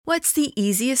What's the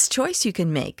easiest choice you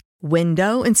can make?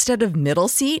 Window instead of middle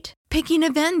seat? Picking a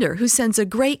vendor who sends a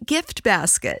great gift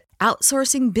basket?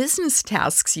 Outsourcing business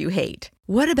tasks you hate?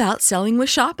 What about selling with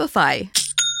Shopify?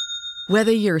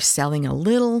 Whether you're selling a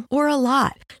little or a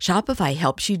lot, Shopify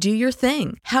helps you do your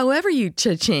thing, however you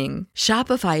cha-ching.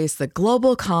 Shopify is the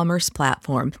global commerce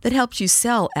platform that helps you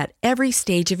sell at every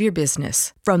stage of your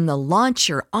business. From the launch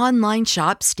your online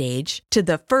shop stage to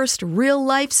the first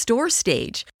real-life store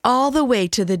stage, all the way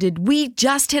to the did we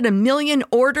just hit a million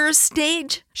orders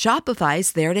stage.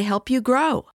 Shopify's there to help you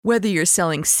grow. Whether you're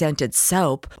selling scented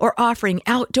soap or offering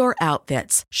outdoor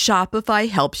outfits, Shopify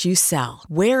helps you sell.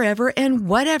 Wherever and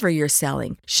whatever you're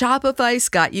selling, Shopify's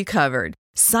got you covered.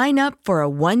 Sign up for a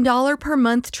 $1 per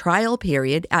month trial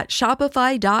period at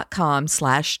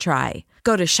shopify.com/try.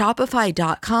 Go to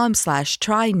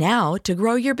shopify.com/try now to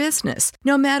grow your business,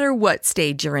 no matter what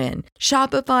stage you're in.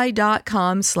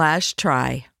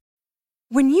 Shopify.com/try.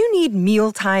 When you need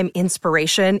mealtime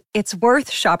inspiration, it's worth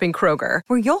shopping Kroger,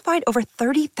 where you'll find over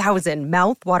 30,000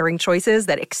 mouth-watering choices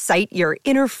that excite your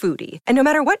inner foodie. And no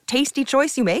matter what tasty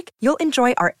choice you make, you'll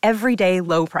enjoy our everyday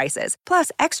low prices,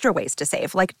 plus extra ways to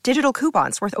save, like digital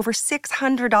coupons worth over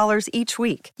 $600 each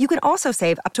week. You can also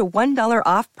save up to $1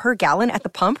 off per gallon at the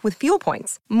pump with fuel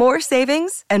points. More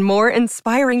savings and more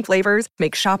inspiring flavors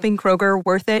make shopping Kroger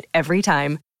worth it every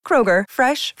time. Kroger,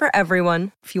 fresh for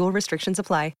everyone. Fuel restrictions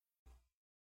apply.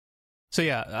 So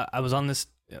yeah, I was on this,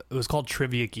 it was called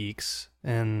Trivia Geeks.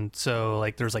 And so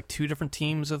like there's like two different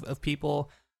teams of people.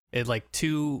 It like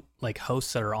two like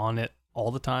hosts that are on it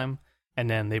all the time. And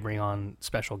then they bring on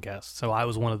special guests. So I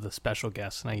was one of the special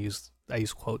guests, and I use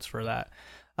quotes for that.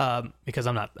 Because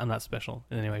I'm not special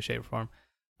in any way, shape, or form.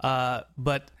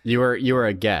 But you were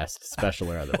a guest,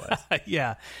 special or otherwise.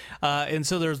 Yeah. And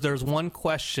so there's one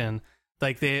question,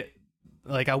 like I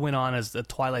went on as the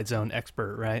Twilight Zone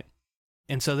expert, right?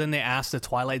 And so then they asked the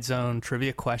Twilight Zone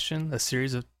trivia question, a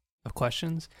series of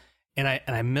questions, and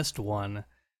I missed one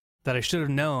that I should have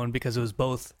known because it was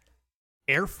both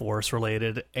Air Force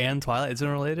related and Twilight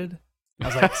Zone related. I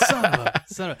was like, son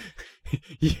of a...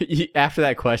 After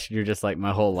that question, you're just like,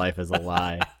 my whole life is a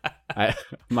lie. I'm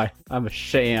a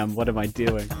sham. What am I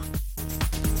doing?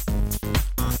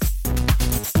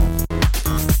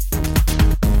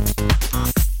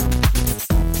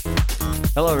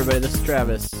 Hello, everybody. This is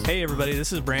Travis. Hey, everybody.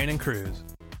 This is Brandon Cruz.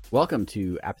 Welcome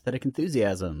to Apathetic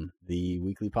Enthusiasm, the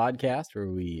weekly podcast where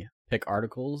we pick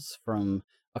articles from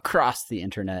across the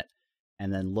internet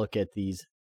and then look at these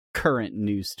current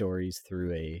news stories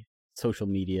through a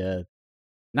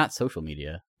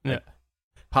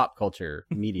pop culture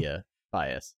media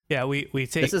bias. Yeah, we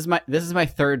take. This is my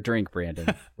third drink,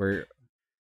 Brandon. We're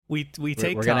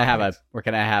gonna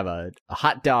have a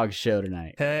hot dog show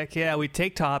tonight. Heck yeah, we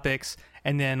take topics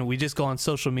and then we just go on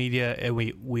social media and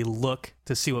we look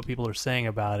to see what people are saying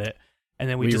about it, and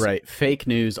then we just write fake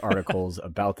news articles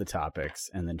about the topics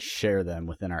and then share them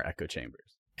within our echo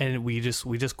chambers. And we just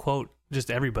quote just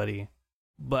everybody,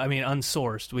 but I mean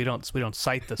unsourced. We don't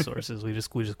cite the sources. we just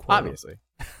quote.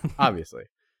 Obviously.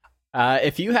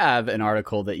 If you have an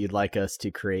article that you'd like us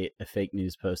to create a fake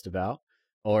news post about,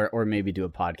 or maybe do a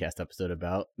podcast episode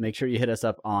about, make sure you hit us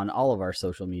up on all of our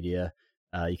social media.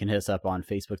 You can hit us up on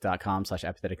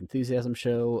Facebook.com/Apathetic Enthusiasm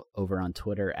Show, over on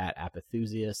Twitter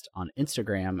 @Apathusiast, on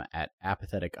Instagram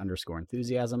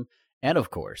 @Apathetic_enthusiasm, and of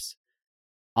course,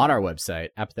 on our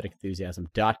website,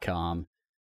 apatheticenthusiasm.com,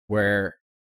 where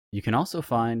you can also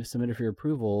find Submitted for Your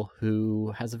Approval,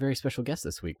 who has a very special guest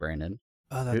this week, Brandon.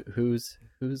 Who's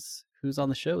on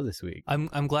the show this week?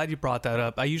 I'm glad you brought that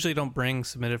up. I usually don't bring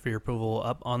Submitted for Your Approval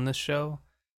up on this show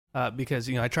because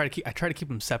I try to keep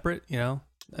them separate.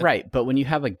 Right, but when you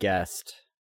have a guest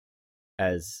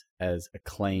as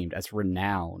acclaimed, as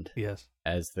renowned, yes,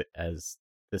 as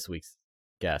this week's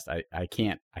guest, I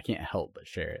can't help but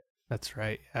share it. That's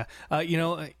right.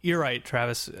 You're right,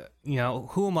 Travis.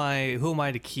 Who am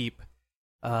I to keep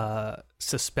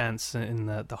suspense in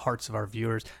the hearts of our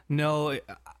viewers? No.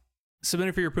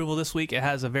 Submitted for Your Approval this week, it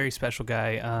has a very special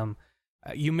guy.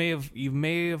 You may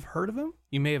have heard of him.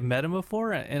 You may have met him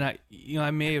before, and I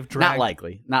may have dragged. Not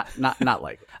likely. Not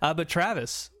likely. But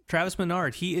Travis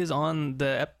Menard, he is on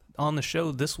the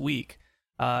show this week,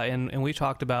 and we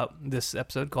talked about this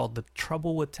episode called "The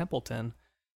Trouble with Templeton."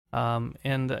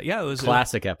 It was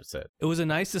classic episode. It was a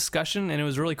nice discussion, and it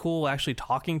was really cool actually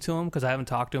talking to him because I haven't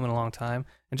talked to him in a long time,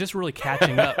 and just really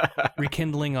catching up,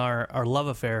 rekindling our love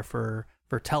affair for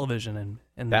television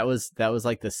and that was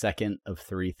like the second of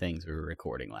three things we were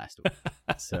recording last week.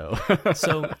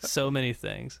 So many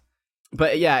things.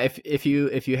 But yeah, if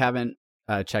you haven't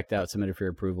checked out Submitted for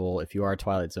Your Approval. If you are a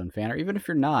Twilight Zone fan, or even if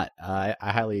you're not, I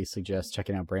highly suggest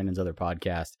checking out Brandon's other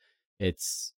podcast.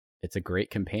 It's a great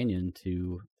companion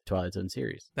to the Twilight Zone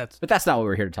series. But that's not what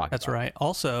we're here to talk about. That's right.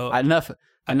 Also, enough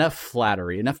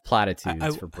flattery, enough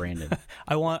platitudes for Brandon.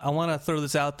 I want to throw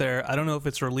this out there. I don't know if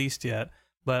it's released yet,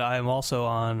 but I am also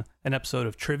on an episode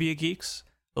of Trivia Geeks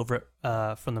over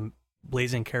from the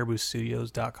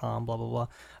blazingcariboustudios.com, blah blah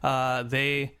blah.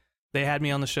 They had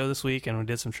me on the show this week, and we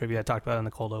did some trivia. I talked about it in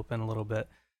the cold open a little bit,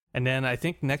 and then I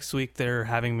think next week they're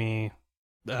having me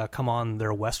come on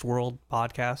their Westworld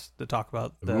podcast to talk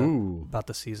about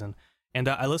the season. And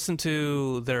I listened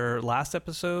to their last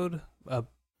episode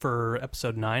for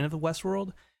episode 9 of the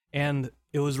Westworld, and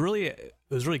it was really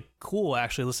cool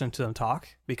actually listening to them talk,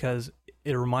 because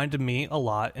it reminded me a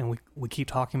lot, and we keep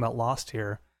talking about Lost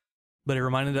here, but it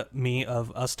reminded me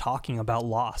of us talking about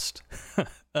Lost.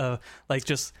 Like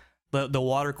just the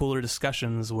water cooler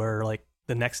discussions where like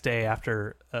the next day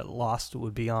after Lost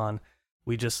would be on,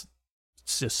 we just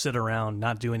sit around,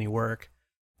 not do any work,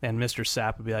 and Mr.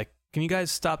 Sapp would be like, "Can you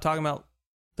guys stop talking about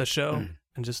the show?"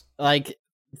 And just like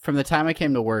from the time I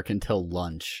came to work until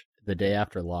lunch, the day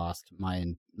after Lost, my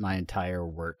entire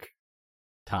work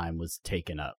time was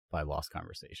taken up by Lost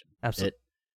conversation. Absolutely,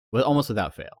 almost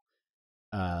without fail.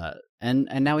 And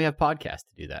now we have podcasts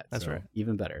to do that. That's right.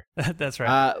 Even better. That's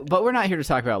right. But we're not here to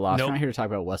talk about Lost. Nope. We're not here to talk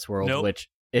about Westworld. Nope. Which,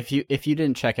 if you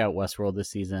didn't check out Westworld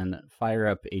this season, fire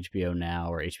up HBO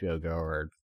Now or HBO Go or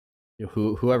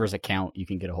whoever's account you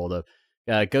can get a hold of.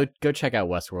 Go check out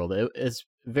Westworld. It's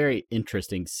a very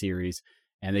interesting series,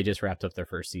 and they just wrapped up their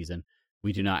first season.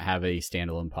 We do not have a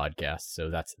standalone podcast, so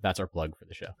that's our plug for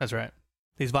the show. That's right.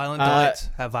 These violent delights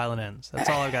have violent ends. That's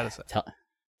all I've got to say.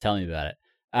 Tell me about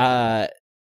it.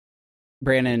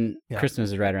 Brandon, Yeah.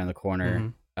 Christmas is right around the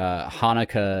corner.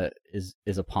 Hanukkah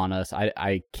is upon us.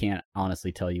 I can't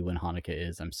honestly tell you when Hanukkah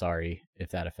is. I'm sorry if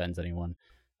that offends anyone.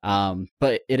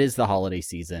 But it is the holiday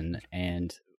season,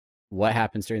 and what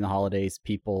happens during the holidays?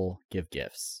 People give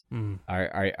gifts.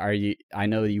 Are you? I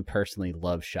know you personally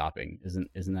love shopping.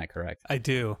 Isn't that correct? I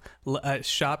do.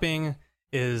 Shopping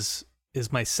is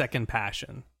my second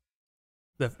passion.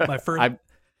 My first.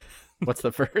 What's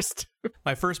the first?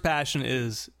 My first passion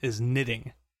is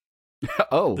knitting.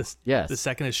 Oh, yes. The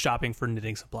second is shopping for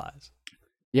knitting supplies.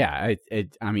 Yeah,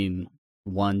 I mean,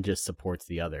 one just supports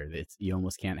the other. You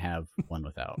almost can't have one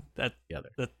without the other.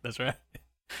 That's right.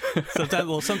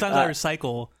 Sometimes I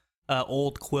recycle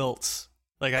old quilts.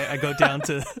 Like I go down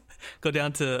to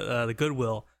the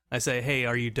Goodwill. I say, "Hey,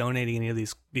 are you donating any of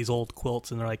these old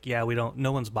quilts?" And they're like, "Yeah, we don't.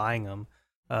 No one's buying them."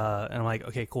 And I'm like,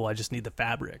 "Okay, cool. I just need the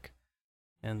fabric."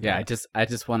 And yeah, I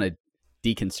just want to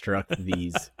deconstruct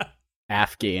these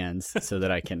Afghans so that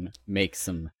I can make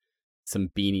some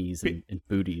beanies and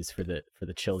booties for the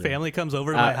children. Family comes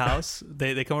over to my house.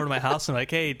 They come over to my house and I'm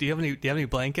like, "Hey, do you have any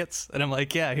blankets?" And I'm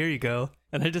like, "Yeah, here you go."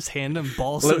 And I just hand them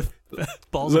balls of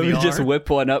yarn. Let me just whip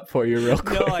one up for you real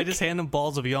quick. No, I just hand them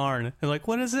balls of yarn. And like,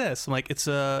 "What is this?" I'm like, "It's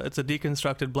a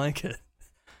deconstructed blanket."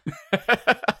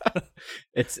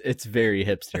 It's very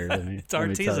hipster. It's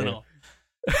artisanal.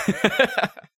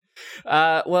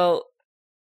 Well,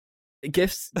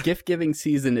 gift giving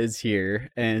season is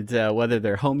here, and whether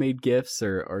they're homemade gifts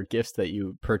or gifts that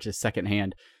you purchase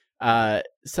secondhand,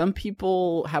 some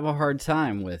people have a hard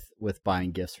time with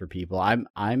buying gifts for people.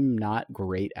 I'm not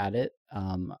great at it.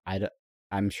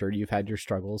 I'm sure you've had your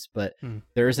struggles, but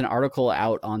there is an article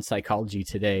out on Psychology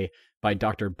Today by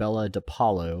Dr. Bella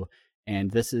DePaulo,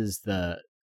 and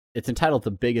it's entitled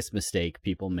 "The Biggest Mistake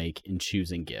People Make in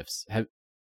Choosing Gifts."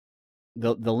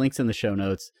 The link's in the show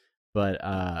notes, but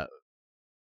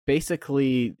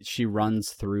basically she runs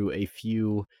through a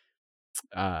few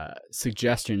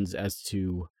suggestions as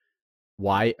to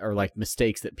why, or like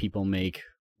mistakes that people make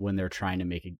when they're trying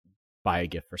to buy a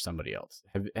gift for somebody else.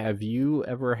 Have you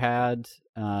ever had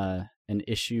an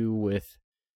issue with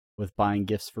buying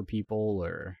gifts for people,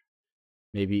 or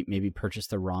maybe purchase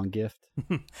the wrong gift?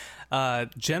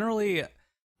 Generally,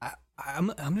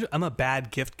 I'm a bad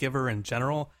gift giver in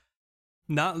general.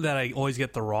 Not that I always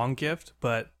get the wrong gift,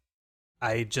 but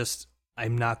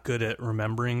I'm not good at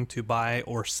remembering to buy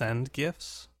or send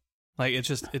gifts. Like it's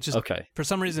just okay. For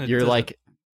some reason, you're like,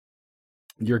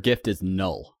 your gift is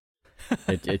null.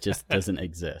 It just doesn't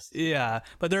exist. Yeah,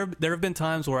 but there have been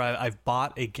times where I've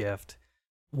bought a gift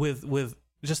with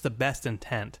just the best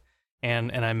intent,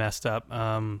 and I messed up.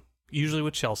 Usually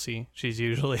with Chelsea, she's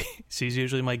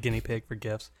usually my guinea pig for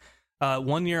gifts.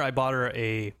 One year I bought her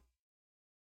a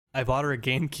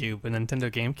GameCube, a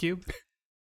Nintendo GameCube,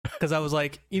 because I was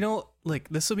like, like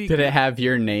this will be. Did it have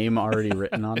your name already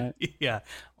written on it? Yeah.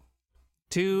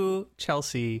 To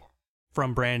Chelsea,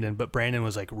 from Brandon, but Brandon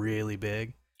was like really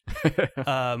big.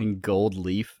 In gold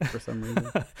leaf for some reason.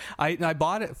 I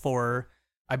bought it for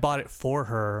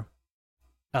her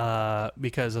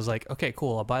because I was like, okay,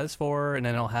 cool, I'll buy this for her, and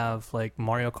then I'll have like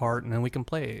Mario Kart, and then we can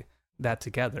play that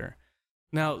together.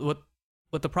 Now,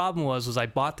 what the problem was I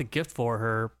bought the gift for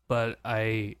her, but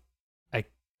I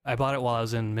bought it while I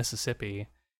was in Mississippi,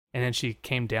 and then she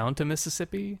came down to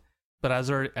Mississippi, but I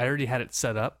already had it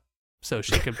set up so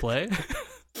she could play.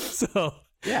 So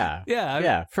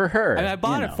yeah, for her. I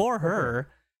bought it for her.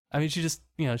 I mean, she just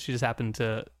happened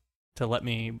to let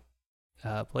me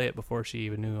play it before she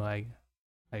even knew I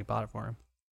bought it for him.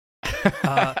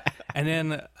 And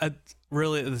then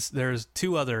there's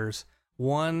two others.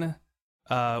 One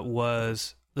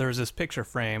was there was this picture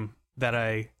frame that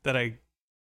I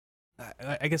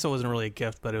guess it wasn't really a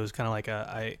gift, but it was kind of like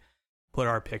I put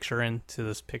our picture into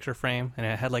this picture frame, and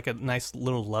it had like a nice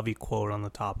little lovey quote on the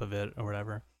top of it or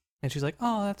whatever. And she's like,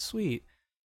 "Oh, that's sweet."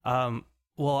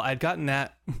 Well, I'd gotten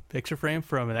that picture frame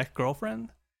from an ex-girlfriend,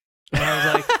 and I was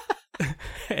like,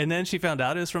 and then she found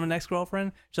out it was from an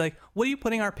ex-girlfriend. She's like, "What are you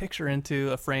putting our picture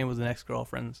into a frame with an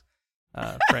ex-girlfriend's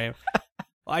frame?"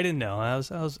 Well, I didn't know. I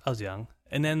was young.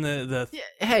 And then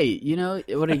hey,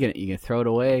 what are you gonna throw it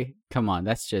away? Come on,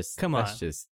 that's just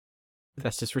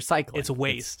recycling. It's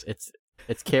waste.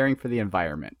 It's caring for the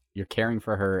environment. You're caring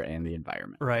for her and the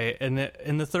environment. Right. And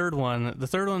the third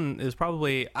one is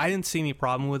probably, I didn't see any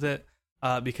problem with it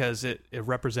because it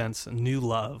represents new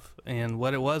love. And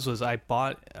what it was I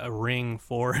bought a ring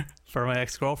for my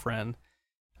ex-girlfriend.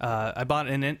 I bought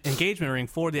an engagement ring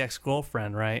for the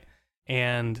ex-girlfriend, right?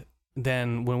 And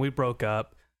then when we broke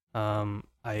up,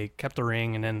 I kept the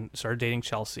ring and then started dating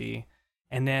Chelsea.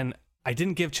 And then I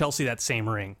didn't give Chelsea that same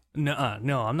ring. No,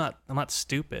 I'm not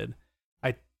stupid.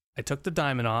 I took the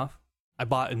diamond off. I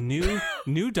bought a new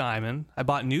diamond. I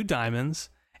bought new diamonds,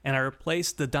 and I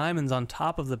replaced the diamonds on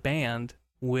top of the band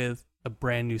with a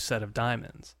brand new set of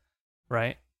diamonds,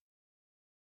 right?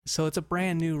 So it's a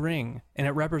brand new ring, and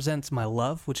it represents my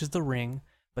love, which is the ring,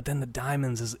 but then the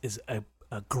diamonds is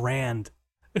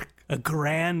a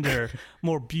grander,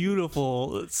 more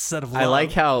beautiful set of love. I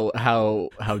like how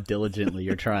diligently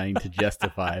you're trying to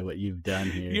justify what you've done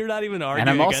here. You're not even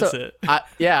arguing against it.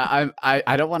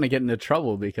 I don't want to get into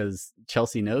trouble because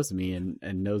Chelsea knows me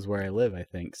and knows where I live, I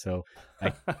think. So,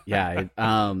 I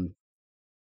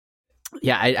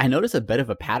notice a bit of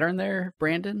a pattern there,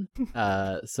 Brandon.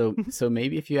 So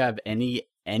maybe if you have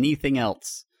anything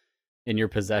else in your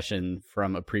possession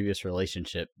from a previous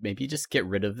relationship, maybe just get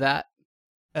rid of that.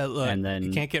 Look, and then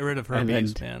you can't get rid of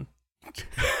Hermes, man.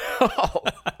 Oh,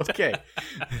 okay.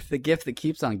 The gift that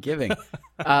keeps on giving.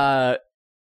 I've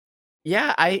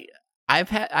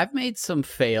made some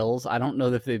fails. I don't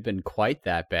know if they've been quite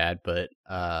that bad, but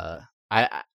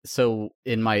so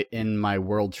in my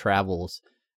world travels,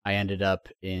 I ended up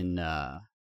in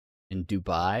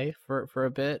Dubai for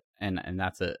a bit, and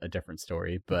that's a different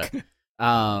story. But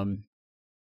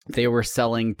they were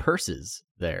selling purses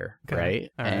there, okay.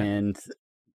 Right? And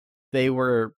they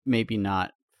were maybe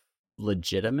not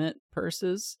legitimate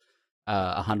purses,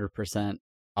 100%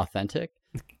 authentic,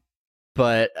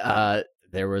 but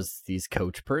there was these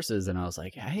Coach purses, and I was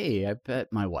like, hey, I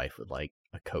bet my wife would like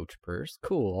a Coach purse.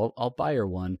 Cool, I'll buy her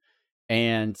one.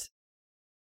 And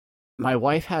my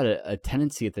wife had a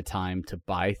tendency at the time to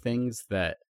buy things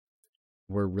that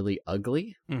were really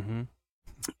ugly. Mm-hmm.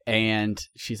 And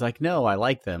she's like, no, I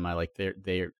like them. I like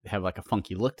they have like a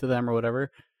funky look to them or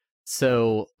whatever.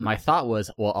 So my thought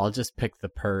was, well, I'll just pick the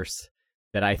purse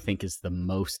that I think is the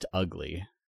most ugly.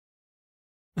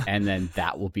 And then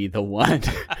that will be the one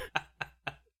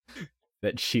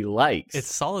that she likes.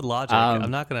 It's solid logic. I'm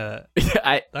not going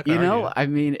to I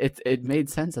mean, it made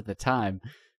sense at the time.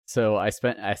 So I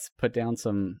put down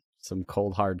some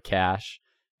cold hard cash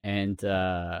and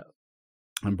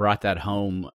brought that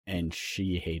home, and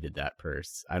she hated that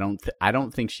purse. I don't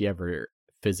think she ever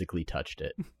physically touched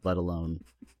it, let alone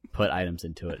put items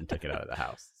into it and took it out of the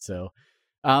house. So,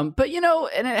 but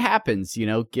and it happens.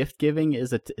 Gift giving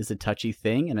is a touchy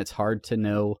thing, and it's hard to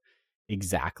know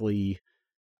exactly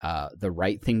the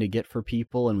right thing to get for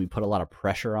people, and we put a lot of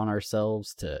pressure on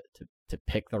ourselves to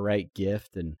pick the right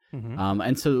gift, and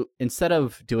and so instead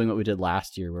of doing what we did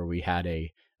last year, where we had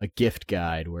a gift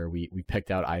guide where we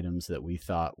picked out items that we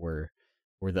thought were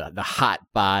the hot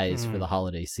buys for the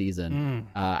holiday season.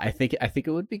 I think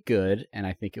it would be good, and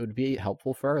I think it would be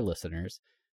helpful for our listeners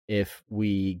if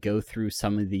we go through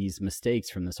some of these mistakes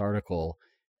from this article,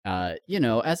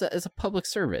 as a public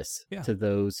service to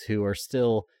those who are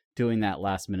still doing that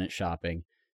last minute shopping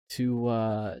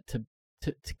to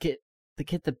get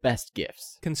the best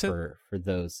gifts for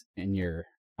those in your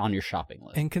on your shopping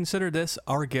list. And consider this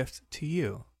our gift to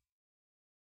you.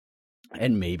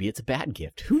 And maybe it's a bad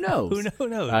gift. Who knows? Who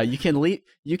knows? You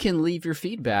can leave your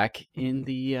feedback in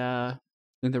the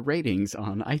ratings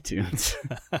on iTunes,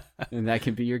 and that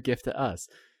can be your gift to us.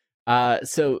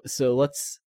 So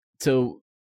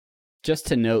just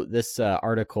to note, this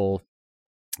article,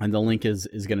 and the link is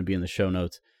going to be in the show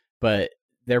notes, but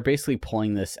they're basically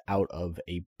pulling this out of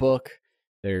a book.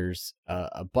 There's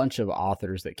a bunch of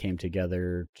authors that came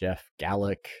together: Jeff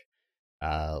Gallick,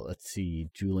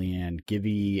 Julianne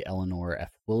Givey, Eleanor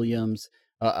F. Williams.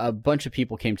 A bunch of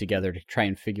people came together to try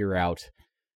and figure out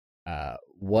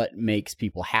what makes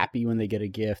people happy when they get a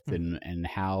gift, and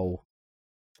how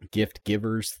gift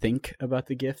givers think about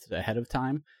the gift ahead of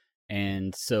time.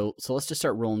 And so let's just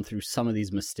start rolling through some of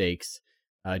these mistakes.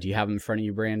 Do you have them in front of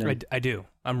you, Brandon? I do.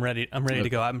 I'm ready. Okay. To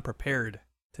go. I'm prepared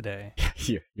today.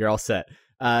 You're all set.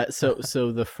 So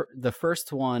the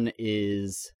first one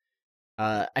is,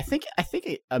 I think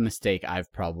a mistake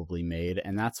I've probably made,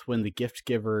 and that's when the gift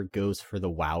giver goes for the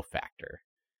wow factor,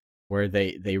 where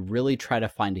they really try to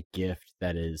find a gift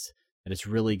that is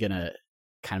really gonna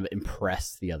kind of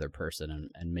impress the other person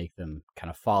and make them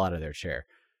kind of fall out of their chair.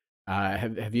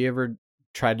 Have you ever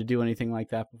tried to do anything like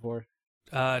that before?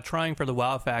 Trying for the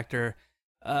wow factor.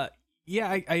 Yeah,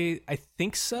 I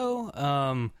think so.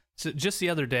 So just the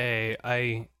other day,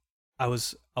 I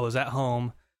was at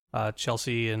home.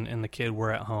 Chelsea and the kid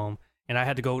were at home, and I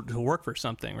had to go to work for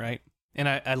something, right? And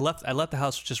I left the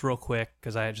house just real quick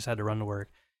because I just had to run to work.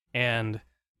 And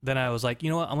then I was like, you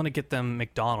know what? I'm gonna get them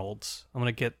McDonald's. I'm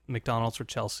gonna get McDonald's for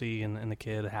Chelsea and the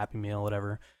kid, a Happy Meal,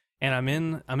 whatever. And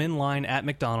I'm in line at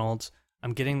McDonald's.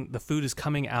 I'm getting the food is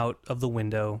coming out of the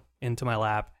window into my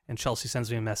lap, and Chelsea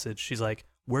sends me a message. She's like,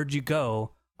 "Where'd you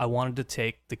go? I wanted to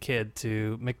take the kid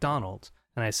to McDonald's."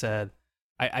 And I said,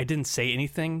 I didn't say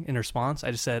anything in response.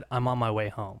 I just said, "I'm on my way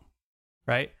home,"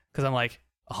 right? Because I'm like,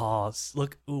 "Oh,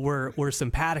 look, we're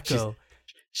simpatico."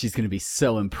 She's gonna be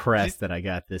so impressed that I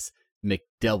got this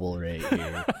McDouble right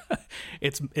here.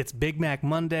 It's Big Mac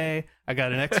Monday. I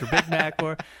got an extra Big Mac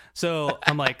for. So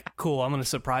I'm like, cool. I'm gonna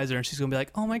surprise her, and she's gonna be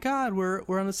like, "Oh my God,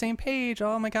 we're on the same page.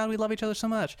 Oh my God, we love each other so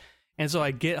much." And so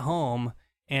I get home,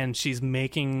 and she's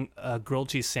making a grilled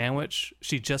cheese sandwich.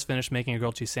 She just finished making a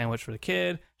grilled cheese sandwich for the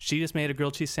kid. She just made a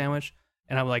grilled cheese sandwich,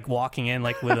 and I'm like walking in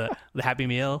like with the Happy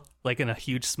Meal, like in a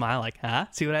huge smile, like, "Huh?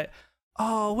 See what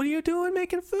what are you doing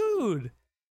making food?"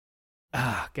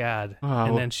 Oh God! Oh,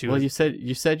 and then she was. Well,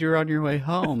 you said you were on your way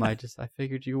home. I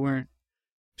figured you weren't.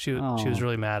 She was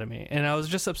really mad at me, and I was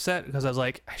just upset because I was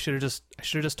like, I should have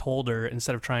just told her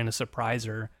instead of trying to surprise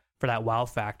her for that wow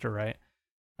factor, right?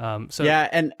 So yeah,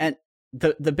 and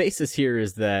the basis here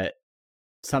is that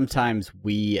sometimes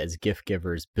we as gift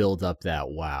givers build up that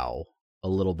wow a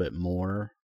little bit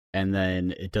more, and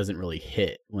then it doesn't really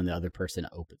hit when the other person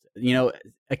opens it. You know,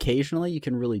 occasionally you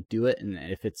can really do it, and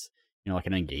if it's like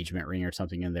an engagement ring or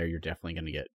something in there, you're definitely going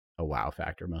to get a wow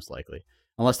factor, most likely,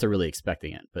 unless they're really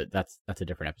expecting it. But that's a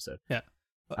different episode. Yeah.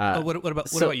 What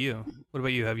about you? What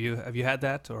about you? Have you had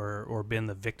that or been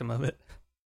the victim of it?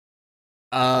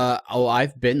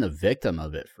 I've been the victim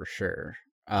of it for sure.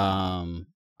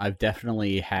 I've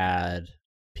definitely had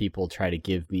people try to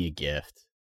give me a gift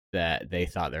that they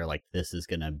thought they're like, this is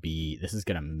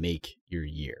gonna make your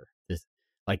year. This,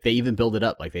 like, they even build it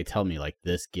up, like they tell me like,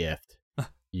 this gift,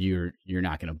 you're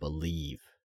not gonna believe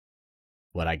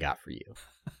what I got for you.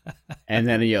 And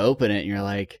then you open it and you're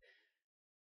like,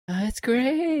 it's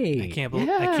great. I can't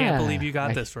believe you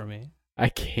got this for me. I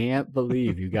can't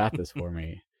believe you got this for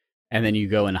me. And then you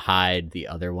go and hide the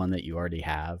other one that you already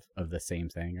have of the same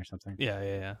thing or something.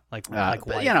 Yeah. Like but,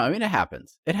 I mean, it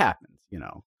happens.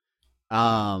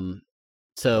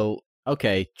 So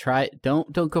okay,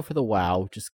 don't go for the wow.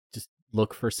 Just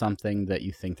look for something that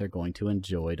you think they're going to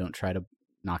enjoy. Don't try to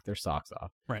knock their socks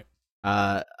off. Right.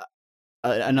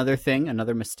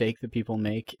 Another mistake that people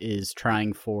make is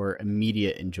trying for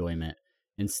immediate enjoyment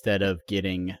instead of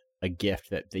getting a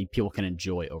gift that people can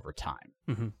enjoy over time.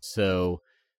 Mm-hmm. So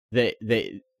the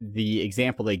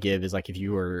example they give is like if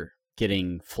you were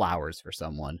getting flowers for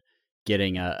someone,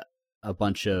 getting a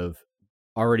bunch of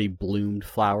already bloomed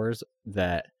flowers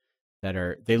that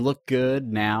they look good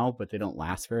now, but they don't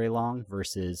last very long,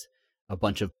 versus a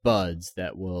bunch of buds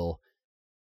that will,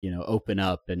 open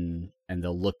up and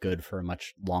they'll look good for a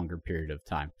much longer period of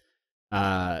time.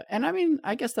 And I mean,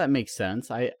 I guess that makes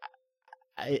sense. I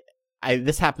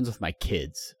this happens with my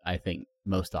kids, I think,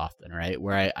 most often, right?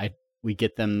 Where we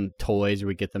get them toys or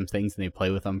we get them things and they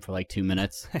play with them for like 2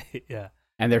 minutes. Yeah.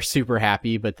 And they're super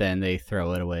happy, but then they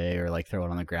throw it away or like throw it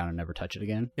on the ground and never touch it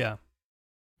again. Yeah.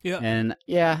 Yeah. And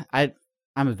yeah, I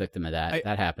I'm a victim of that.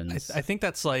 That happens. I think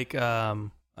that's like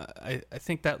I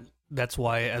think that's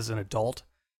why as an adult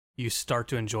you start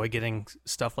to enjoy getting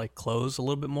stuff like clothes a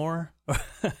little bit more,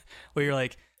 where you're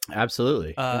like,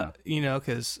 absolutely, you know,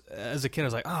 because as a kid I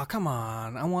was like, oh come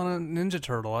on, I want a Ninja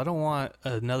Turtle, I don't want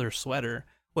another sweater.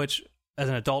 Which as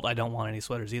an adult I don't want any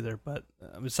sweaters either. But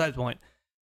besides the point.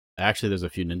 Actually, there's a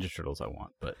few Ninja Turtles I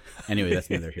want, but anyway, that's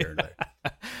neither here nor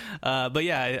there. But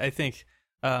yeah, I think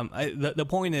the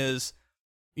point is,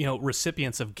 you know,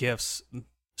 recipients of gifts,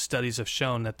 studies have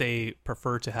shown that they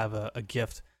prefer to have a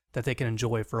gift that they can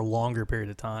enjoy for a longer period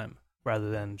of time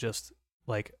rather than just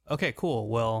like, okay, cool,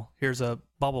 well, here's a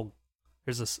bubble,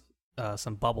 here's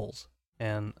some bubbles,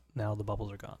 and now the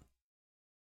bubbles are gone.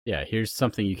 Yeah, here's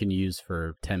something you can use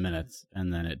for 10 minutes,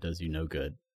 and then it does you no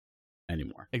good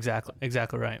anymore.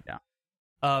 Exactly right. Yeah.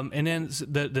 And then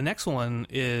the next one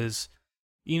is,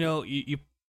 you know,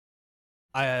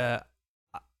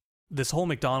 this whole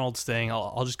McDonald's thing,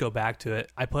 I'll just go back to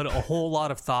it. I put a whole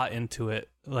lot of thought into it.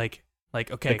 Like,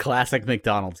 okay. The classic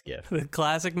McDonald's gift. The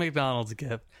classic McDonald's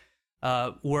gift.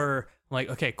 Where I'm like,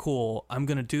 okay, cool. I'm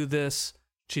going to do this.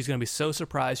 She's going to be so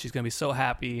surprised. She's going to be so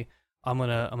happy. I'm going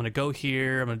to go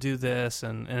here. I'm going to do this.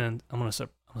 And I'm going to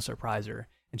surprise her.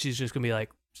 And she's just going to be like,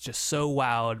 just so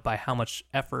wowed by how much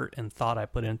effort and thought I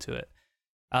put into it.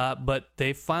 But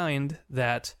they find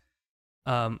that,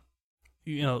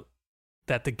 you know,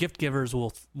 that the gift givers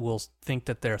will think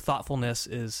that their thoughtfulness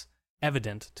is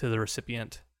evident to the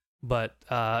recipient. But,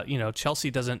 you know, Chelsea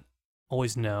doesn't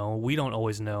always know. We don't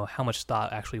always know how much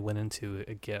thought actually went into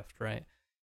a gift, right?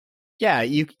 Yeah,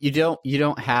 you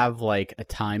don't have like a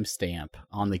timestamp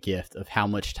on the gift of how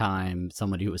much time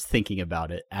somebody was thinking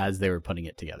about it as they were putting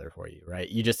it together for you, right?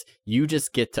 You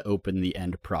just get to open the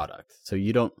end product. So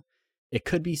you don't. It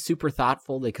could be super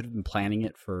thoughtful. They could have been planning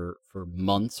it for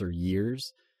months or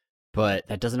years, but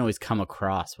that doesn't always come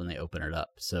across when they open it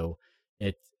up. So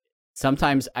it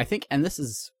sometimes, I think, and this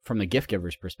is from the gift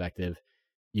giver's perspective,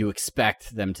 you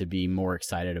expect them to be more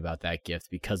excited about that gift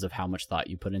because of how much thought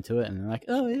you put into it, and they're like,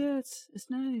 "Oh yeah, it's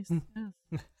nice,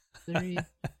 yeah,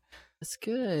 it's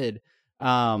good."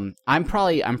 I'm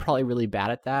probably really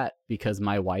bad at that because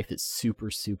my wife is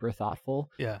super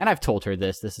thoughtful. Yeah, and I've told her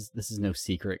this. This is no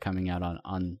secret coming out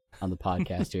on the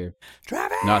podcast here.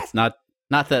 Travis,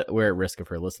 not that we're at risk of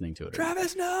her listening to it.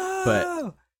 Travis,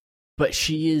 no. But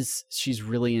she's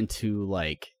really into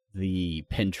like the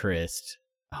Pinterest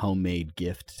homemade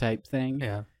gift type thing.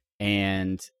 Yeah.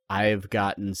 And I've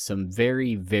gotten some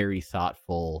very, very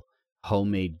thoughtful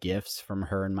homemade gifts from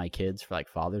her and my kids for like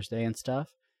Father's Day and stuff.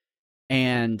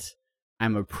 And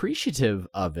I'm appreciative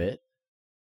of it.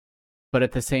 But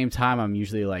at the same time, I'm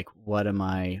usually like, what am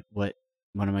I going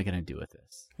to do with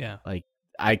this? Yeah. Like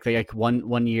I think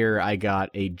one year I got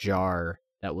a jar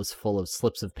that was full of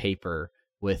slips of paper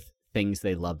with things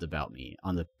they loved about me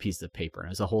on the piece of paper. And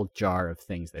it was a whole jar of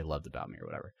things they loved about me or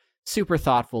whatever. Super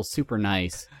thoughtful, super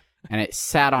nice. And it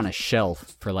sat on a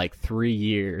shelf for like 3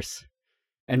 years.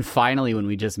 And finally, when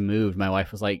we just moved, my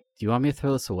wife was like, "Do you want me to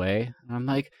throw this away?" And I'm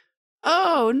like,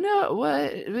 "Oh no,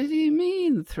 what do you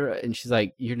mean throw it?" And she's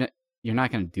like, You're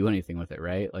not going to do anything with it,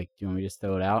 right? Like, do you want me to just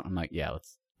throw it out? I'm like, "Yeah,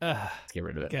 let's get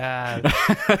rid of it." God,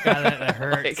 that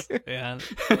hurts, man.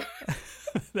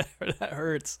 That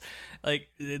hurts. Like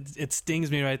it stings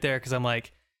me right there because I'm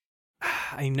like,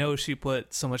 I know she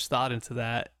put so much thought into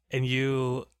that, and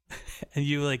you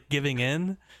like giving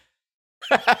in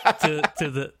to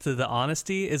the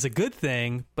honesty is a good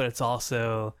thing, but it's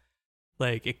also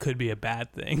like it could be a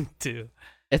bad thing too.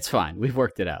 It's fine. We've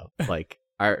worked it out. Like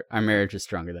our marriage is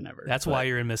stronger than ever. That's why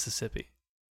you're in Mississippi.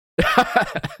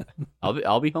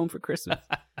 I'll be home for Christmas.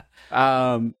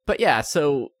 But yeah,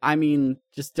 so I mean,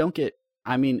 just don't get.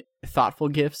 I mean, thoughtful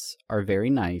gifts are very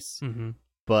nice,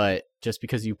 but just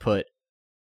because you put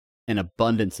an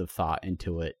abundance of thought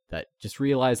into it, that just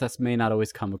realize that may not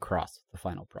always come across the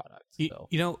final product. So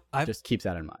you know, just keep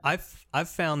that in mind. I've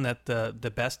found that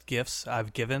the best gifts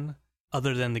I've given,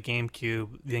 other than the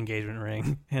GameCube, the engagement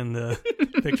ring, and the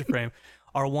picture frame,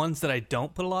 are ones that I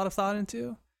don't put a lot of thought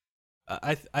into.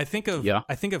 I think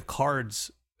of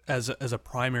cards as a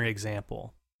primary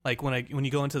example. Like when you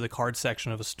go into the card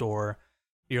section of a store,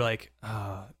 you're like,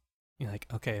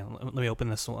 okay, let me open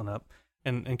this one up.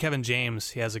 And Kevin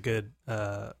James, he has a good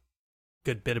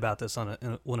bit about this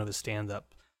in one of his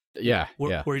stand-up. Yeah,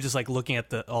 where he's just like looking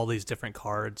at all these different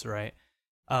cards, right?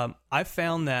 I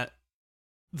found that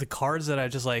the cards that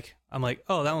I'm like,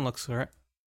 oh, that one looks all right.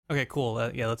 Okay,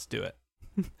 cool. Yeah, let's do it.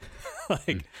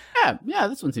 Like, yeah,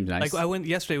 this one seems nice. Like I went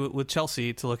yesterday with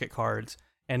Chelsea to look at cards,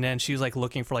 and then she was like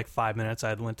looking for like 5 minutes.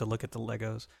 I went to look at the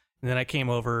Legos, And then I came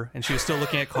over, and she was still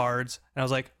looking at cards, and I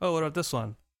was like, "Oh, what about this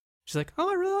one?" She's like, "Oh,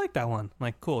 I really like that one." I'm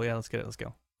like, "Cool, yeah, let's get it, let's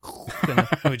go." Then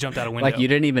we jumped out a window. Like you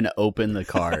didn't even open the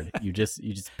card. you just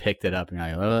picked it up and you're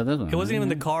like, "Oh, this one." It wasn't even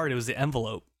the card; it was the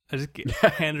envelope. I just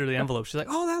handed her the envelope. She's like,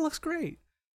 "Oh, that looks great."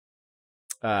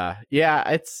 Yeah,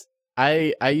 it's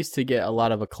I used to get a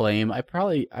lot of acclaim. I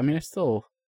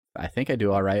think I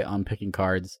do all right on picking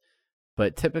cards,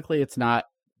 but typically it's not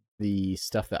the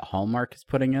stuff that Hallmark is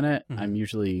putting in it. Mm-hmm. I'm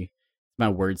usually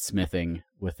my wordsmithing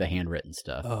with the handwritten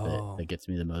stuff that gets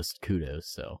me the most kudos.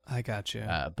 So I got you.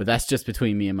 But that's just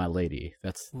between me and my lady.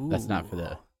 That's not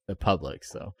for the public.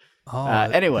 So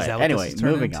anyway,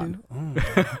 moving on.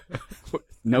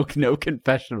 No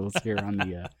confessionals here on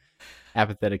the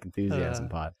Apathetic Enthusiasm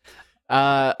pod.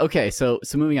 Okay, so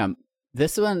moving on.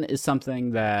 This one is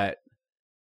something that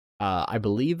I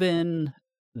believe in,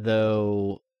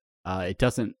 though it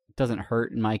doesn't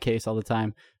hurt in my case all the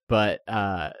time. But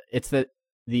it's that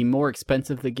the more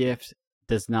expensive the gift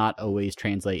does not always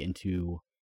translate into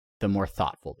the more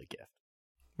thoughtful the gift.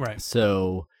 Right.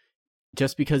 So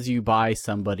just because you buy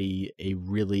somebody a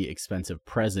really expensive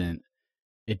present,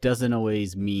 it doesn't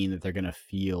always mean that they're going to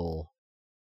feel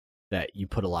that you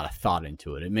put a lot of thought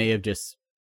into it. It may just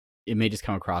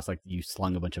come across like you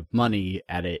slung a bunch of money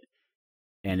at it,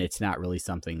 and it's not really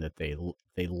something that they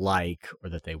like or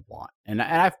that they want. And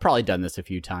I've probably done this a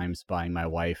few times, buying my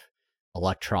wife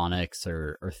electronics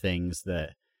or things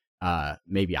that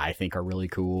maybe I think are really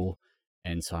cool.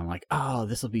 And so I'm like, oh,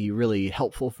 this will be really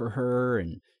helpful for her,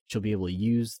 and she'll be able to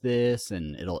use this,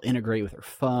 and it'll integrate with her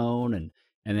phone.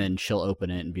 And then she'll open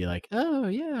it and be like, oh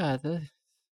yeah,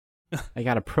 I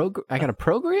gotta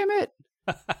program it.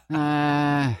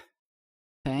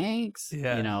 Thanks.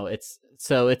 Yeah. It's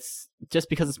just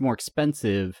because it's more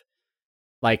expensive.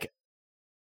 Like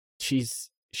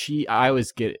I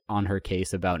always get on her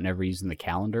case about never using the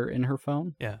calendar in her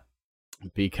phone. Yeah.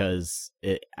 Because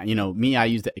I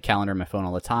use the calendar on my phone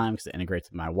all the time because it integrates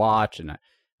with my watch, and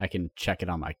I can check it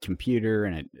on my computer,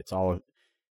 and it's all.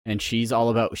 And she's all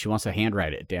about, she wants to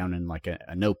handwrite it down in like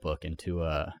a notebook into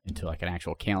like an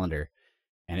actual calendar,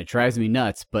 and it drives me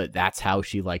nuts. But that's how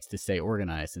she likes to stay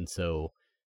organized, and so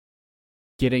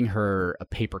getting her a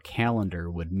paper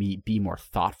calendar would be more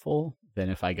thoughtful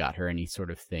than if I got her any sort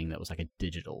of thing that was like a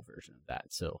digital version of that.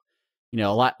 So,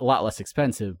 a lot less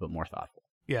expensive, but more thoughtful.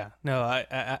 Yeah, no,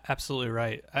 I absolutely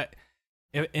right.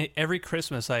 Every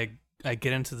Christmas I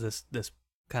get into this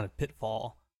kind of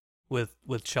pitfall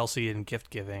with Chelsea and gift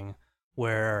giving,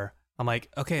 where I'm like,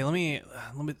 okay,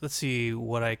 let's see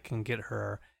what I can get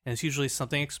her, and it's usually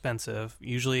something expensive,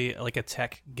 usually like a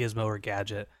tech gizmo or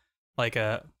gadget, like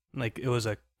it was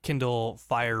a Kindle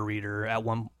Fire reader at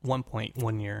one point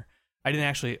one year. I didn't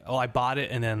actually. Oh, I bought it,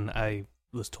 and then I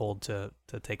was told to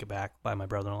take it back by my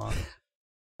brother-in-law.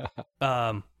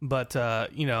 But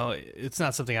it's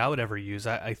not something I would ever use.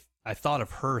 I thought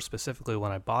of her specifically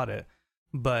when I bought it,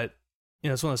 but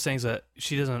it's one of those things that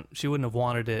she wouldn't have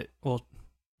wanted it. Well,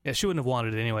 yeah, she wouldn't have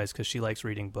wanted it anyways because she likes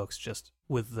reading books just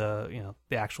with the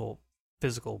actual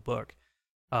physical book.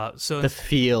 So the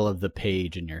feel of the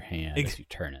page in your hand as you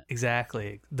turn it.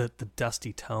 Exactly, the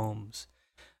dusty tomes.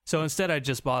 So instead, I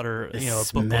just bought her the a booklight.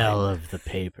 smell of the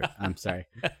paper. I'm sorry.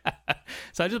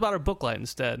 So I just bought her booklight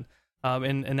instead.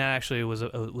 And that actually was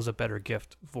a better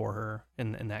gift for her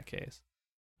in that case.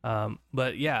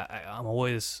 But yeah,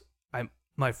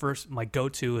 my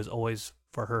go-to is always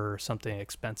for her something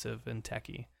expensive and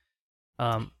techie.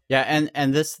 Yeah,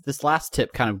 and this last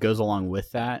tip kind of goes along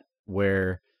with that,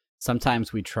 where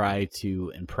sometimes we try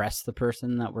to impress the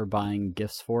person that we're buying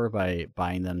gifts for by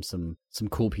buying them some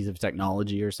cool piece of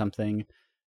technology or something,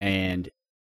 and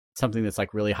something that's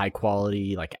like really high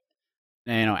quality, like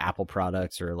Apple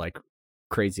products or like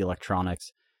crazy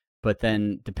electronics. But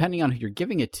then depending on who you're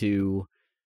giving it to,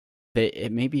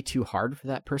 it may be too hard for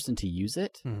that person to use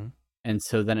it. Mm-hmm. And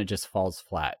so then it just falls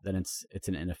flat. Then it's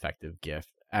an ineffective gift.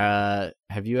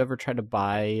 Have you ever tried to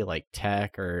buy like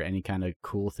tech or any kind of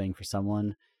cool thing for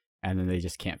someone, and then they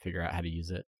just can't figure out how to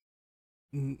use it?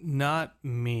 Not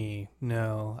me,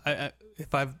 no.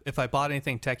 If I bought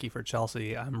anything techie for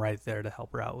Chelsea, I'm right there to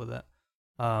help her out with it.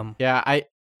 Yeah,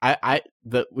 I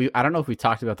don't know if we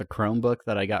talked about the Chromebook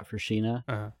that I got for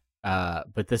Sheena,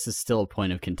 but this is still a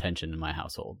point of contention in my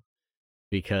household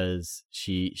because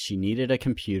she needed a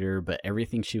computer, but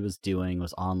everything she was doing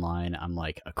was online. I'm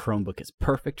like, a Chromebook is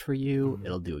perfect for you. Mm-hmm.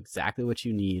 It'll do exactly what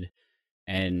you need.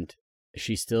 And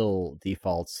she still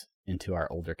defaults into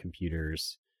our older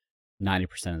computers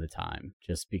 90% of the time,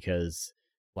 just because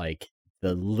like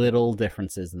the little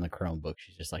differences in the Chromebook,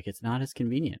 she's just like, it's not as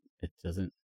convenient.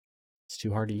 It's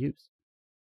too hard to use.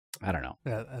 I don't know.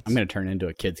 Yeah, I'm going to turn it into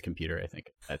a kid's computer, I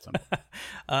think, at some point.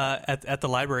 At the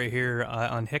library here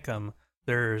on Hickam,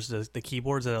 there's the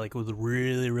keyboards that are like with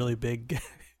really, really big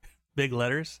big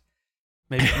letters.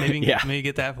 Maybe maybe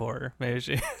get that for her.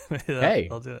 Maybe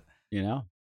I'll do it. You know,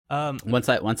 once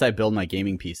I build my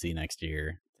gaming PC next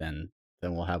year, then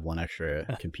we'll have one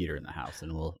extra computer in the house,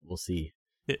 and we'll see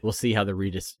how the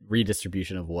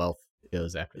redistribution of wealth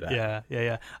goes after that.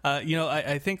 Yeah.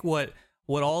 I think what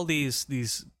all these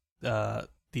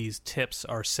tips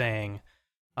are saying,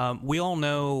 we all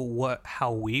know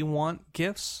how we want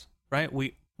gifts, right?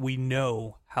 We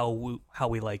know how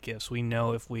we like gifts. We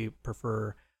know if we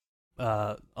prefer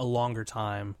a longer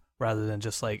time rather than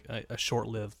just like a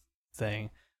short-lived thing.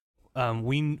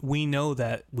 We know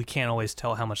that we can't always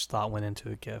tell how much thought went into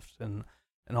a gift and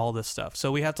all this stuff.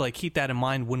 So we have to like keep that in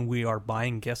mind when we are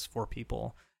buying gifts for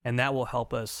people, and that will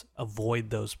help us avoid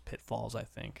those pitfalls, I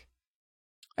think.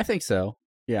 I think so.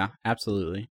 Yeah,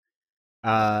 absolutely.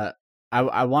 I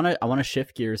want to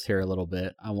shift gears here a little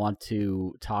bit. I want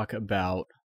to talk about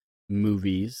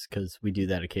movies because we do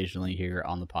that occasionally here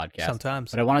on the podcast.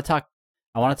 Sometimes. But I want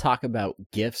to talk about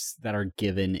gifts that are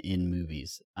given in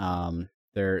movies.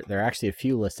 There are actually a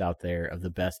few lists out there of the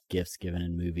best gifts given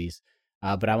in movies.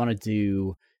 But I want to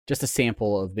do just a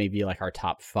sample of maybe like our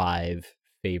top 5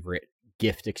 favorite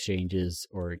gift exchanges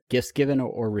or gifts given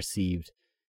or received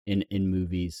in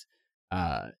movies.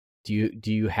 Do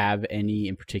you have any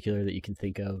in particular that you can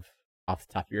think of off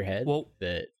the top of your head? Well,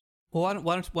 why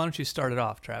don't you start it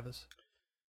off, Travis?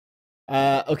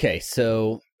 Okay,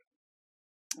 so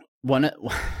one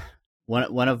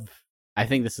of I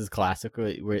think this is classic.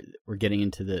 We're getting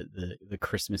into the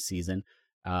Christmas season,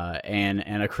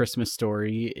 and A Christmas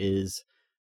Story is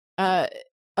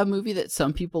a movie that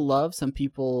some people love, some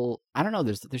people I don't know.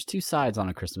 There's two sides on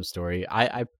A Christmas Story.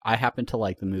 I happen to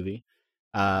like the movie,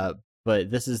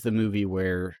 but this is the movie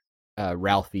where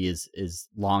Ralphie is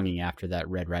longing after that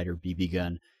Red Ryder BB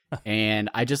gun, and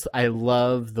I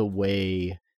love the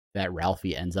way that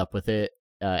Ralphie ends up with it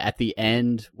at the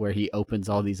end where he opens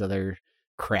all these other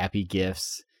crappy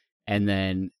gifts, and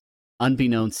then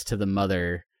unbeknownst to the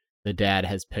mother, the dad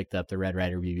has picked up the Red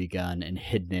Ryder BB gun and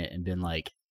hidden it and been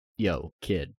like, yo,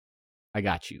 kid, I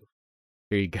got you.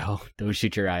 Here you go. Don't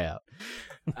shoot your eye out.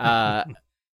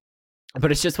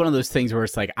 But it's just one of those things where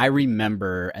it's like, I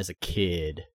remember as a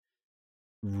kid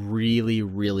really,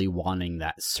 really wanting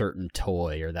that certain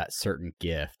toy or that certain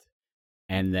gift.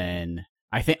 And then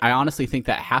I honestly think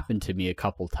that happened to me a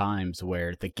couple times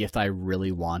where the gift I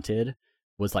really wanted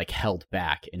was like held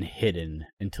back and hidden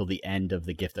until the end of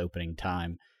the gift opening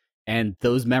time. And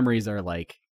those memories are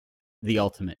like the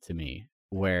ultimate to me,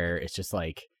 where it's just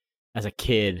like, as a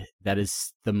kid, that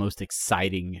is the most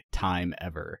exciting time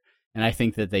ever. And I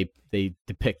think that they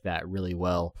depict that really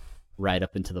well right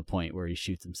up into the point where he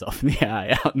shoots himself in the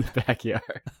eye out in the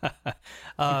backyard.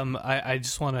 I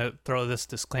just want to throw this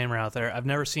disclaimer out there. I've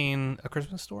never seen A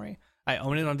Christmas Story. I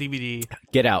own it on DVD.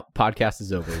 Get out. Podcast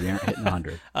is over. We aren't hitting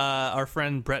 100. Our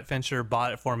friend Brett Fincher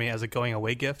bought it for me as a going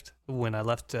away gift when I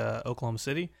left Oklahoma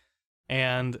City.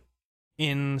 And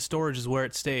in storage is where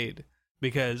it stayed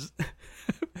because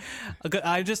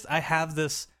I have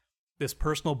this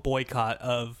personal boycott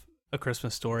of A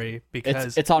Christmas Story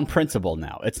because it's on principle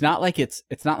now. It's not like it's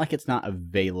not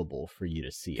available for you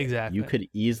to see it. Exactly. You could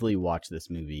easily watch this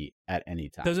movie at any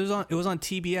time. Because it was on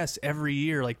TBS every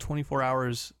year, like 24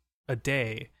 hours a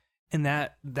day, and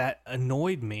that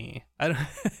annoyed me.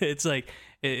 It's like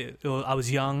I was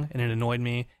young and it annoyed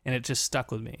me, and it just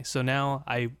stuck with me. So now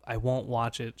I won't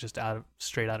watch it just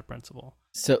straight out of principle.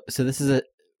 So this is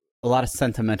a lot of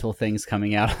sentimental things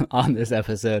coming out on this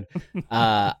episode.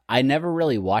 I never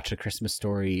really watched A Christmas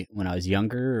Story when I was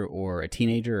younger or a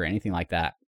teenager or anything like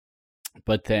that.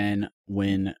 But then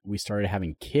when we started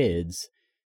having kids,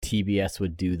 TBS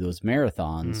would do those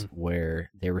marathons where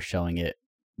they were showing it,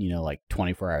 like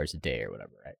 24 hours a day or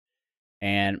whatever, right?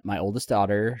 And my oldest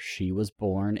daughter, she was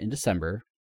born in December.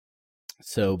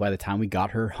 So by the time we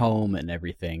got her home and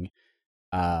everything,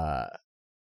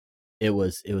 it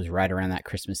was right around that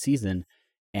Christmas season.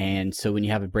 And so when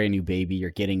you have a brand new baby, you're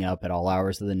getting up at all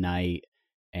hours of the night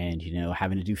and,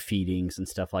 having to do feedings and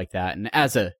stuff like that. And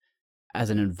as an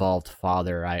involved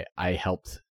father, I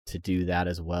helped to do that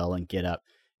as well and get up.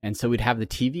 And so we'd have the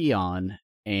TV on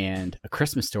and A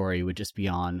Christmas Story would just be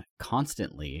on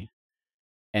constantly.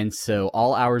 And so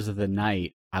all hours of the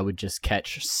night, I would just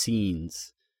catch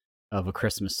scenes of A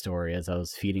Christmas Story as I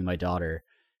was feeding my daughter.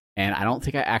 And I don't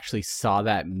think I actually saw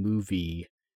that movie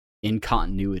in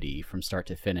continuity from start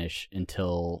to finish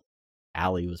until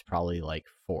Allie was probably like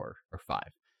 4 or 5.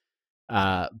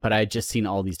 But I had just seen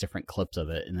all these different clips of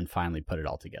it and then finally put it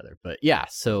all together. But yeah,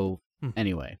 so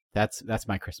anyway, that's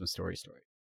my Christmas story.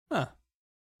 Huh.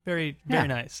 Very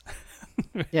nice.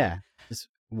 Yeah, just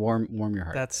warm your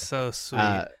heart. That's so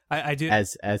sweet. I do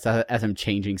as I'm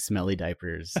changing smelly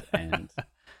diapers and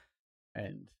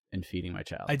feeding my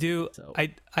child. I do. So.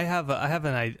 I have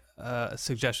a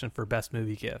suggestion for best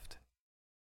movie gift.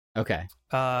 Okay.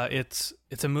 It's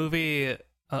a movie.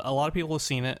 A lot of people have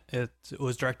seen it. It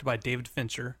was directed by David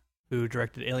Fincher, who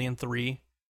directed Alien 3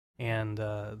 and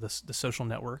the Social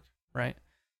Network. Right.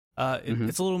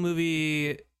 It's a little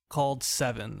movie called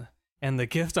Seven, and the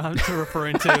gift I'm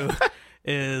referring to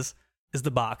is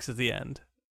the box at the end.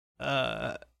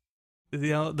 Kevin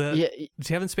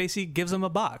Spacey gives him a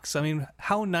box. I mean,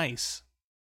 how nice.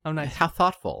 How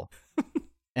thoughtful.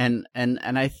 and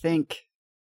I think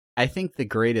the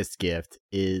greatest gift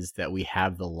is that we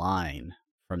have the line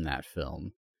from that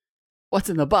film. What's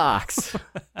in the box?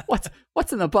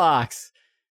 What's in the box?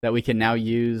 That we can now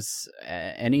use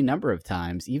any number of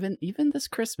times, even this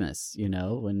Christmas,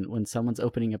 when someone's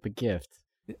opening up a gift,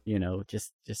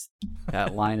 just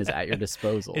that line is at your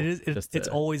disposal. It is. It's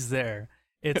always there.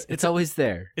 It's always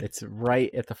there. It's right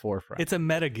at the forefront. It's a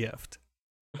meta gift.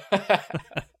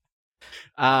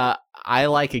 I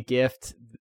like a gift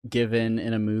given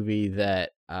in a movie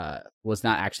that was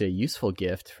not actually a useful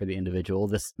gift for the individual.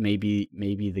 This maybe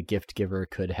the gift giver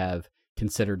could have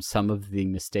considered some of the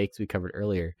mistakes we covered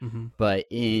earlier. But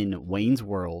in Wayne's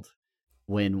World,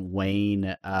 when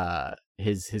Wayne,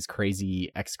 his crazy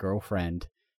ex-girlfriend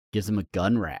gives him a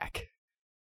gun rack,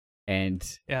 and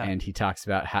he talks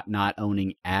about not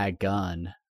owning a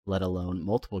gun, let alone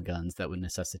multiple guns that would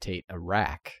necessitate a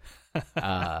rack.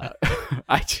 I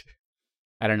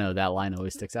don't know, that line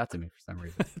always sticks out to me for some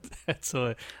reason. That's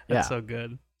so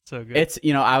good. So good. It's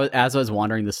as I was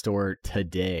wandering the store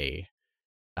today,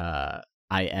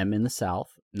 I am in the South,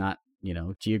 not,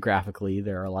 geographically,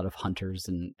 there are a lot of hunters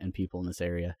and people in this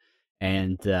area.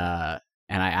 And I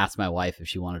asked my wife if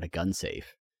she wanted a gun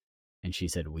safe, and she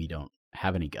said, we don't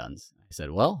have any guns. I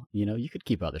said, well, you could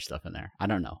keep other stuff in there. I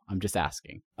don't know. I'm just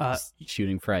asking. Just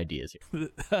shooting for ideas here.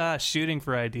 Shooting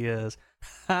for ideas.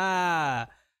 Ha!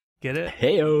 Get it?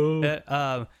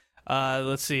 Heyo.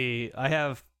 Let's see.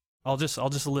 I'll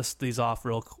just list these off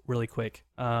really quick.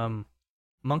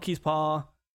 Monkey's Paw,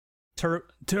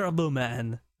 Turbo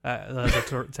Man.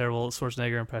 That's a terrible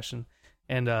Schwarzenegger impression.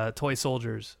 And Toy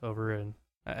Soldiers over in.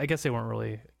 I guess they weren't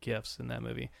really gifts in that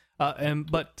movie.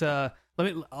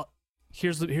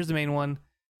 Here's the main one.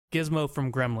 Gizmo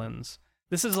from Gremlins.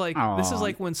 This is like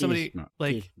when somebody Gizmo,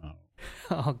 like Gizmo.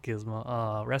 Oh, Gizmo.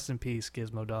 Oh, rest in peace,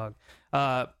 Gizmo dog.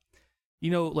 Like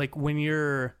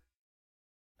when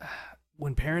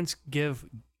parents give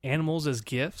animals as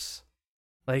gifts,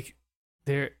 like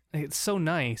it's so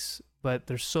nice, but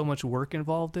there's so much work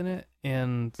involved in it,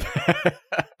 and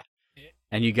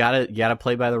and you gotta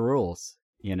play by the rules.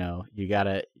 You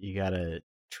gotta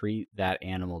treat that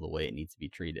animal the way it needs to be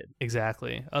treated.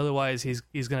 Exactly. Otherwise,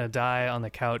 he's gonna die on the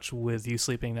couch with you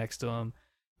sleeping next to him,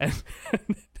 and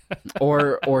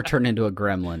or turn into a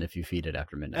gremlin if you feed it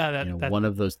after midnight. One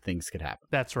of those things could happen.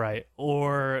 That's right.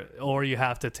 Or you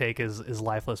have to take his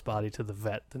lifeless body to the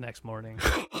vet the next morning.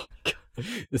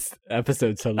 This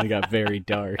episode suddenly got very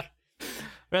dark.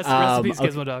 Rest in peace,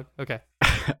 Gizmo dog. Okay.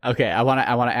 Okay. I want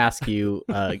to ask you,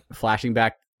 flashing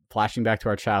back to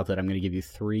our childhood. I'm going to give you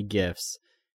 3 gifts,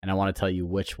 and I want to tell you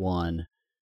which one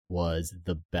was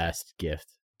the best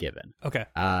gift given. Okay.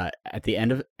 At the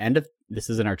end of this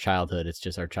isn't our childhood. It's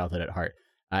just our childhood at heart.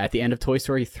 At the end of Toy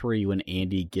Story 3, when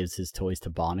Andy gives his toys to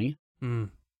Bonnie.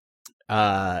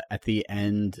 At the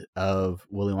end of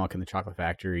Willy Wonka and the Chocolate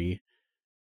Factory,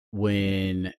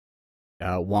 when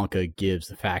Wonka gives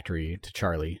the factory to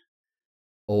Charlie,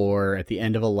 or at the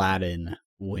end of Aladdin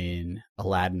when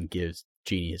Aladdin gives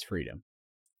Genie his freedom.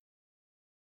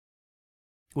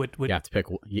 You have to pick.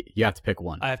 You have to pick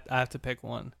one. I have to pick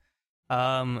one.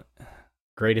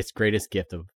 Greatest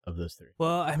gift of those 3.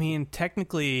 Well, I mean,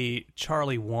 technically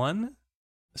Charlie won,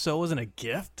 so it wasn't a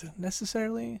gift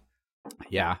necessarily.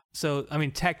 Yeah. So I mean,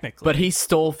 technically, but he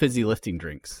stole fizzy lifting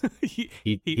drinks.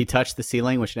 he touched the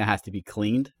ceiling, which now has to be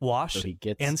cleaned, washed, so he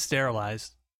gets and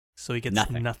sterilized, so he gets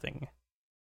nothing.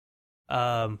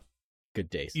 Good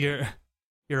days. You're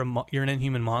an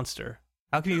inhuman monster.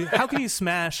 How can you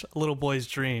smash a little boy's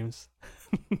dreams?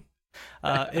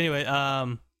 Anyway,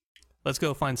 let's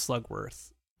go find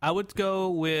Slugworth. I would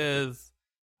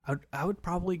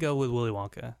probably go with Willy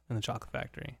Wonka and the Chocolate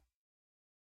Factory.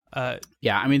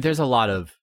 Yeah, I mean, there's a lot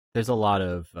of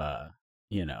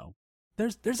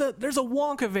there's a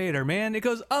Wonka Vader, man. It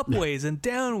goes up ways and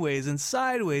down ways and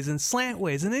sideways and slant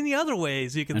ways and any other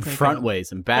ways you can and think front of.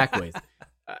 ways and back ways.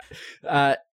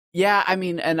 Yeah, I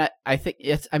mean, and I think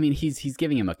he's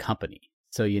giving him a company,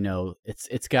 so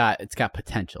it's got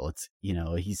potential. It's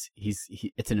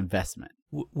it's an investment.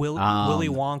 Willy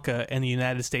Wonka and the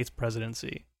United States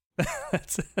presidency.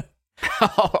 That's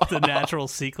the natural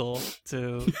sequel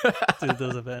to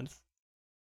those events.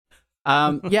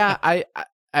 Yeah,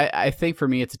 I think for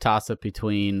me it's a toss-up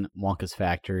between Wonka's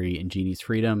Factory and Genie's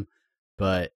Freedom,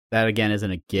 but that again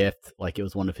isn't a gift. Like, it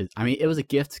was one of his. I mean, it was a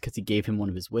gift because he gave him one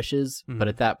of his wishes, but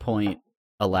at that point,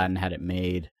 Aladdin had it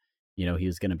made. He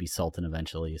was going to be Sultan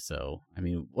eventually. So, I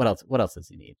mean, what else does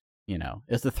he need?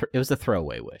 It was a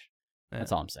throwaway wish. Yeah.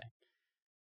 That's all I'm saying.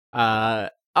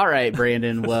 All right,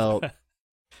 Brandon. Well.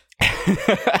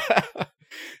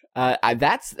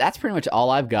 That's pretty much all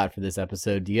I've got for this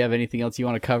episode. Do you have anything else you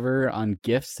want to cover on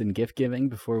gifts and gift giving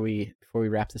before we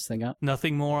wrap this thing up?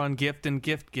 Nothing more on gift and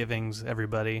gift givings,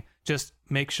 everybody. Just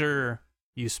make sure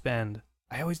you spend.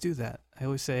 I always do that. I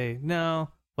always say no,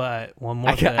 but one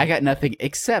more thing. I got nothing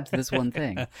except this one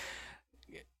thing.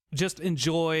 Just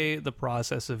enjoy the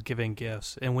process of giving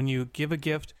gifts. And when you give a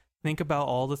gift, think about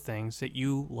all the things that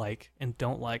you like and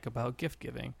don't like about gift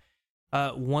giving.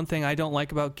 One thing I don't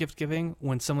like about gift giving,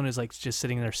 when someone is like just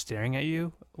sitting there staring at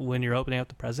you when you're opening up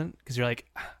the present, because you're like,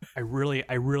 I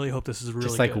really hope this is really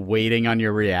just like good. Waiting on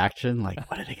your reaction. Like,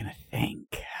 what are they gonna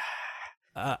think?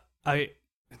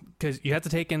 Because you have to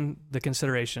take in the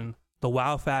consideration the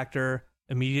wow factor,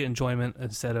 immediate enjoyment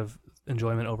instead of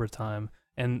enjoyment over time,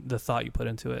 and the thought you put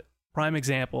into it. Prime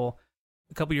example: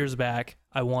 a couple years back,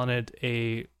 I wanted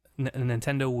a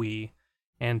Nintendo Wii.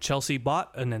 And Chelsea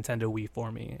bought a Nintendo Wii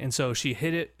for me. And so she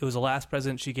hid it. It was the last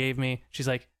present she gave me. She's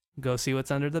like, go see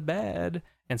what's under the bed.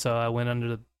 And so I went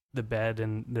under the bed,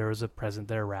 and there was a present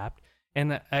there wrapped.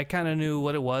 And I kind of knew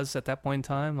what it was at that point in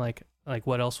time. Like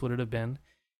what else would it have been?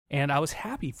 And I was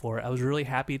happy for it. I was really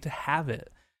happy to have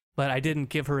it. But I didn't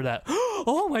give her that,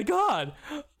 oh my God.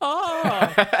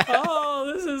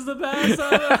 Oh, this is the best.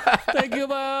 Thank you.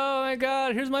 Oh my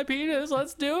God. Here's my penis.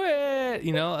 Let's do it.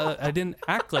 I didn't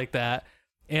act like that.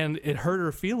 And it hurt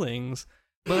her feelings,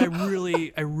 but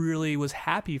I really was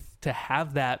happy to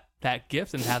have that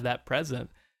gift and have that present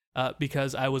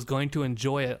because I was going to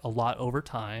enjoy it a lot over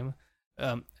time.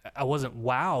 I wasn't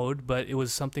wowed, but it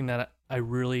was something that I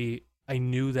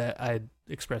knew that I'd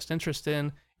expressed interest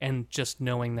in, and just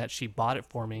knowing that she bought it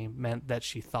for me meant that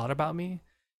she thought about me.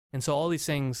 And so all these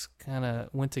things kind of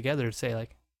went together to say,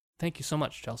 like, thank you so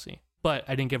much, Chelsea. But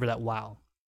I didn't give her that wow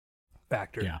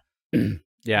factor. Yeah.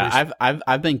 Yeah,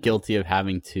 I've been guilty of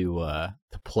having to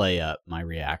play up my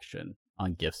reaction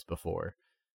on gifts before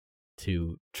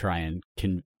to try and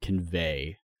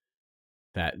convey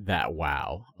that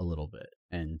wow a little bit.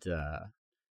 And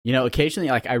occasionally,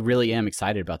 like, I really am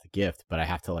excited about the gift, but I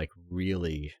have to, like,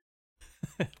 really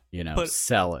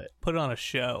sell it, put it on a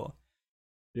show.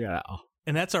 Yeah.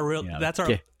 And that's our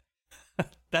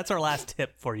that's our last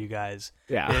tip for you guys.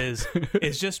 Yeah.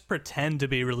 is just pretend to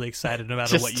be really excited no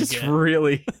matter what you get.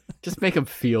 Really, just make them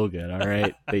feel good. All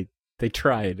right. They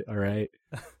tried. All right.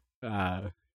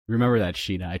 Remember that,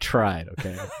 Sheena. I tried.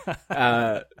 Okay.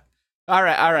 All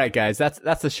right, guys.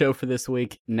 That's the show for this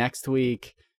week. Next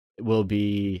week will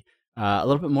be a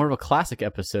little bit more of a classic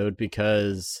episode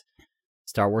because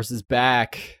Star Wars is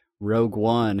back. Rogue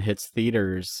One hits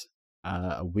theaters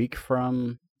a week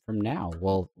from now.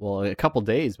 Well, a couple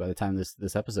days by the time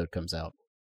this episode comes out.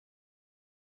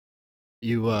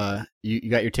 You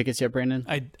got your tickets yet, Brandon?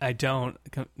 I don't.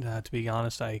 To be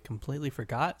honest, I completely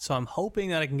forgot. So I'm hoping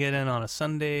that I can get in on a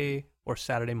Sunday or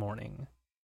Saturday morning.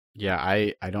 Yeah,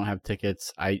 I don't have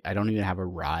tickets. I don't even have a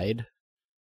ride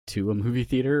to a movie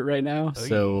theater right now.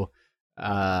 So,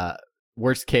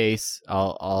 worst case,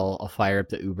 I'll fire up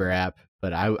the Uber app.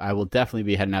 But I will definitely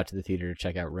be heading out to the theater to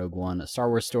check out Rogue One, a Star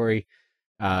Wars story.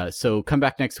 So come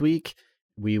back next week.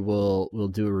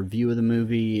 We'll do a review of the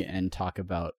movie and talk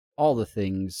about all the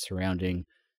things surrounding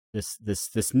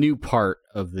this new part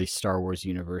of the Star Wars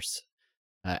universe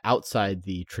outside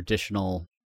the traditional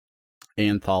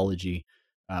anthology.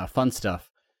 Fun stuff.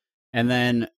 And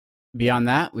then beyond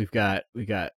that, we've got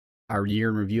our year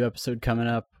in review episode coming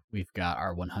up. We've got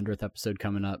our 100th episode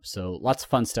coming up. So lots of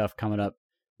fun stuff coming up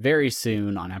very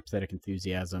soon on Apathetic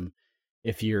Enthusiasm.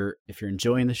 If you're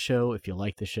enjoying the show, if you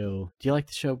like the show, do you like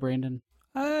the show, Brandon?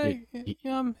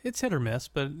 It's hit or miss,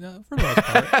 but for the most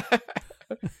part.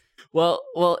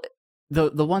 Well,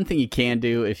 the one thing you can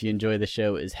do if you enjoy the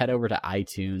show is head over to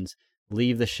iTunes,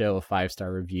 leave the show a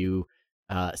 5-star review,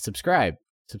 subscribe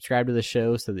to the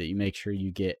show so that you make sure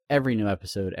you get every new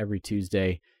episode every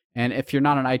Tuesday. And if you're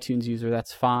not an iTunes user,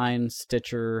 that's fine.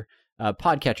 Stitcher,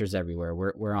 podcatchers everywhere.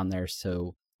 We're on there.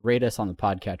 So rate us on the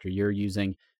podcatcher you're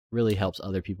using. Really helps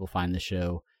other people find the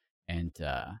show, and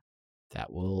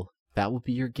that will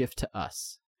be your gift to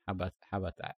us. How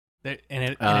about that?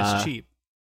 And it's cheap.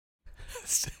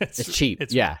 It's cheap.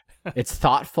 Yeah. It's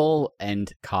thoughtful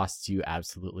and costs you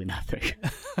absolutely nothing.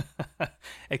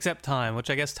 Except time, which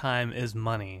I guess time is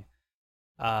money.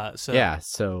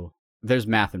 So there's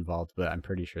math involved, but I'm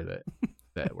pretty sure that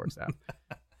it works out.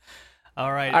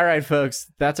 All right,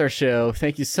 folks. That's our show.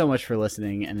 Thank you so much for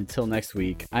listening. And until next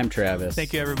week, I'm Travis.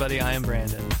 Thank you, everybody. I am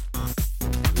Brandon.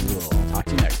 We will talk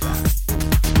to you next time.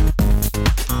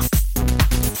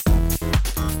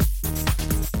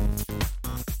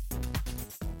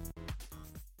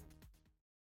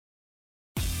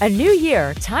 A new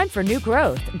year, time for new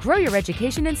growth. Grow your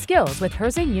education and skills with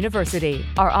Herzing University.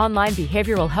 Our online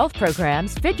behavioral health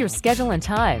programs fit your schedule and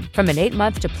time. From an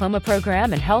 8-month diploma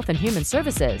program in health and human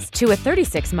services to a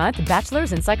 36-month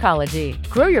bachelor's in psychology.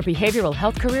 Grow your behavioral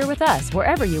health career with us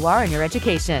wherever you are in your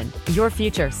education. Your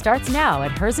future starts now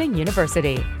at Herzing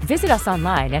University. Visit us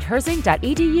online at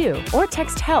herzing.edu or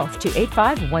text health to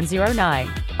 85109.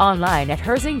 Online at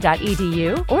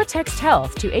herzing.edu or text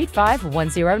health to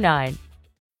 85109.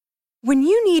 When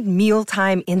you need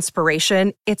mealtime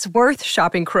inspiration, it's worth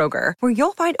shopping Kroger, where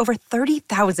you'll find over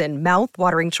 30,000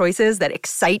 mouth-watering choices that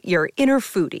excite your inner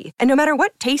foodie. And no matter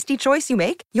what tasty choice you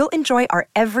make, you'll enjoy our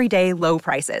everyday low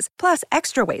prices, plus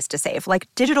extra ways to save, like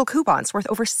digital coupons worth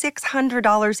over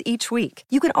 $600 each week.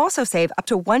 You can also save up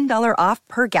to $1 off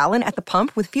per gallon at the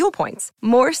pump with fuel points.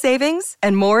 More savings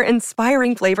and more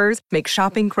inspiring flavors make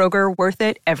shopping Kroger worth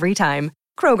it every time.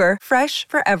 Kroger, fresh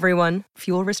for everyone.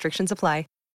 Fuel restrictions apply.